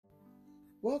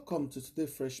Welcome to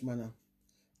today's Fresh Manna.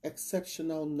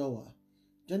 Exceptional Noah.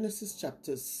 Genesis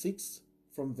chapter 6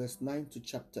 from verse 9 to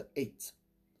chapter 8.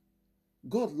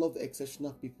 God loved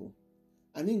exceptional people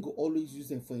and He will always use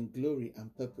them for His glory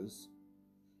and purpose.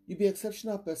 You be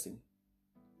exceptional person.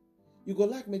 You go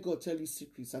like make God tell you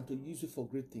secrets and to use you for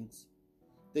great things.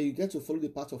 Then you get to follow the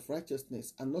path of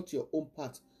righteousness and not your own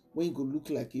path when you go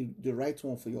look like the right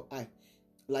one for your eye.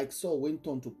 Like Saul went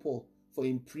on to Paul for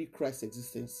in pre-Christ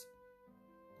existence.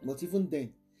 But even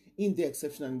then, in the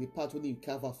exceptional in the part when he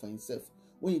carve out for himself,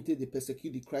 when he take the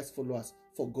persecute the Christ followers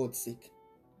for God's sake.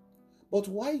 But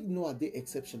why Noah they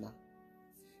exceptional?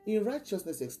 In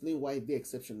righteousness explain why they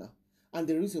exceptional and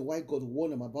the reason why God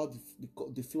warned them about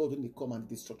the flood when they come and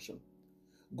the destruction.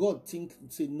 God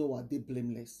say Noah they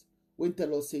blameless. When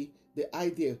tell us say the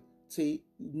idea say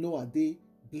Noah they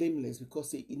blameless because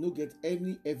say he no get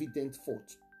any evident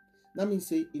fault. That means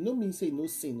say he no sin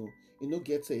no, he no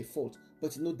get a fault,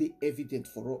 but he no they evident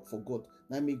for God.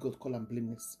 That mean God call him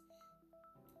blameless.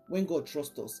 When God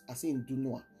trusts us, as in do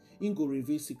Noah, He go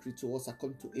reveal secret to us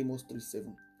according to Amos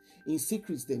 3:7. In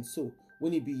secrets then so,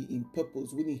 when He be in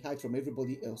purpose, when He hide from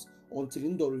everybody else, until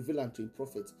He do reveal unto Him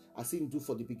prophet, as He do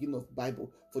for the beginning of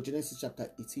Bible, for Genesis chapter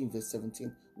 18 verse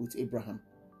 17 with Abraham.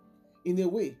 In a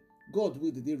way, God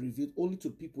will they revealed only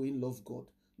to people in love God,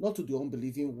 not to the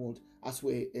unbelieving world, as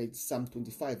where Psalm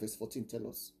 25 verse 14 tell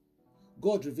us.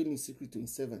 God revealing secret to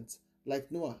His servants,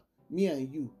 like Noah, me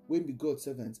and you, when be God's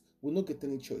servants, will not get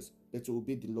any choice but to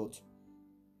obey the Lord.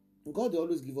 God will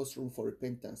always give us room for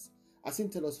repentance. As He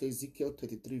tell us for Ezekiel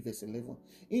 33 verse 11,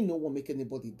 He no one make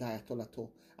anybody die at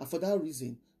all. And for that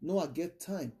reason, Noah get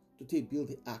time to build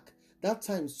the ark. That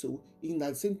time so, in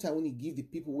the same time when He give the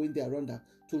people when they are under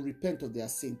to repent of their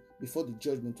sin before the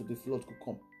judgment of the flood could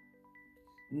come.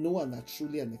 Noah is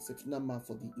truly an exceptional man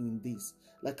in this.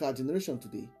 Like our generation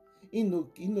today, he no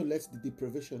let the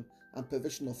deprivation and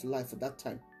perversion of life for that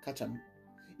time catch him.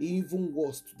 Even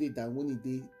worse today than when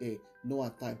he did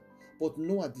Noah time. But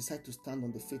Noah decided to stand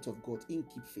on the faith of God. He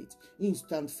keep faith. He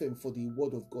stand firm for the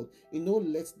word of God. He no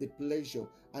let the pleasure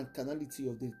and carnality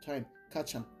of the time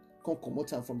catch him. Come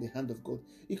out from the hand of God.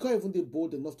 He can't even be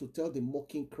bold enough to tell the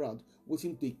mocking crowd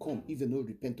waiting they come even no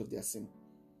repent of their sin.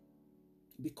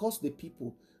 Because the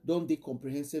people don't they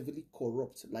comprehensively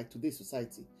corrupt like today's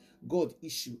society, God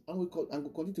issue and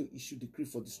will continue to issue decree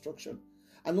for destruction.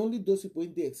 And only those people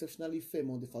in they exceptionally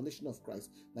firm on the foundation of Christ,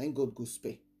 now in God go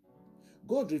spare.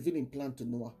 God revealing plan to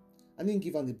Noah and then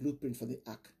give him the blueprint for the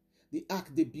ark. The ark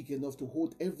they big enough to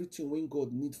hold everything when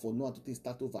God need for Noah to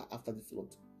start over after the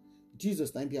flood.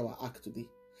 Jesus now be our ark today.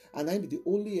 And I be the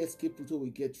only escape route we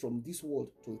get from this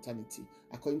world to eternity,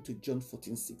 according to John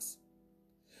 14:6.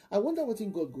 I wonder what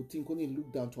God go think when He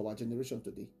look down to our generation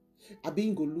today. I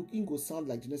be go sound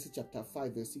like Genesis chapter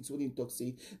 5 verse 6 when He talk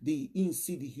say He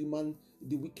see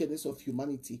the wickedness of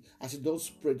humanity as it does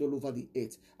spread all over the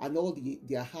earth, and all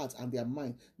their heart and their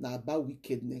mind now about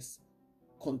wickedness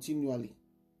continually,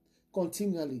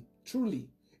 truly.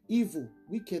 Evil,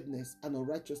 wickedness, and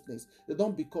unrighteousness, they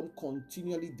don't become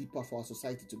continually deeper for our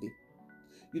society today.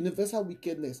 Universal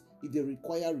wickedness, if they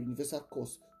require universal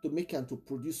cause to make and to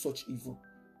produce such evil.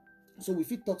 So if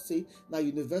we talk say now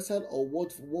universal or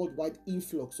worldwide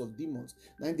influx of demons,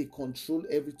 now they control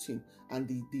everything and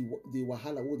the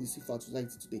wahala what they see for our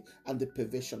society today and the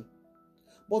perversion.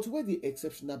 But where the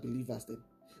exceptional believers then,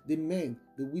 the men,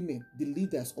 the women, the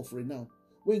leaders of renown,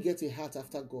 when get a heart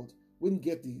after God, when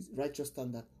get the righteous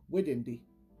standard, where then they?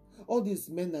 All these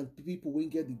men and people when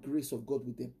get the grace of God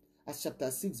with them. As chapter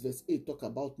 6 verse 8 talk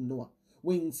about Noah,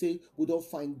 when he say we don't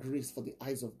find grace for the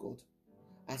eyes of God.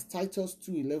 As Titus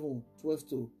 2:11, 12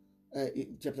 to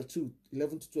chapter 2,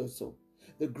 11 to 12 so,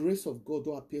 the grace of God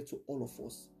will appear to all of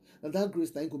us. And that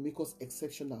grace now will make us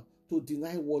exceptional to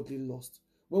deny worldly lust.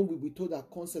 When we withhold our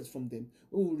consent from them,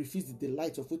 when we refuse the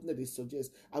delight of what they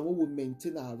suggest, and when we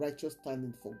maintain our righteous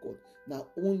standing for God, now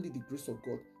only the grace of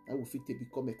God that will fit to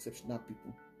become exceptional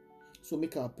people. So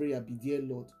make our prayer be, dear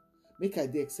Lord, make I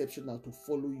be exceptional to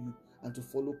follow you and to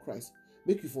follow Christ.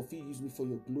 Make you fulfill use me for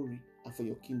your glory and for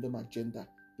your kingdom agenda.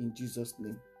 In Jesus'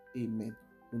 name, amen.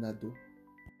 Unado.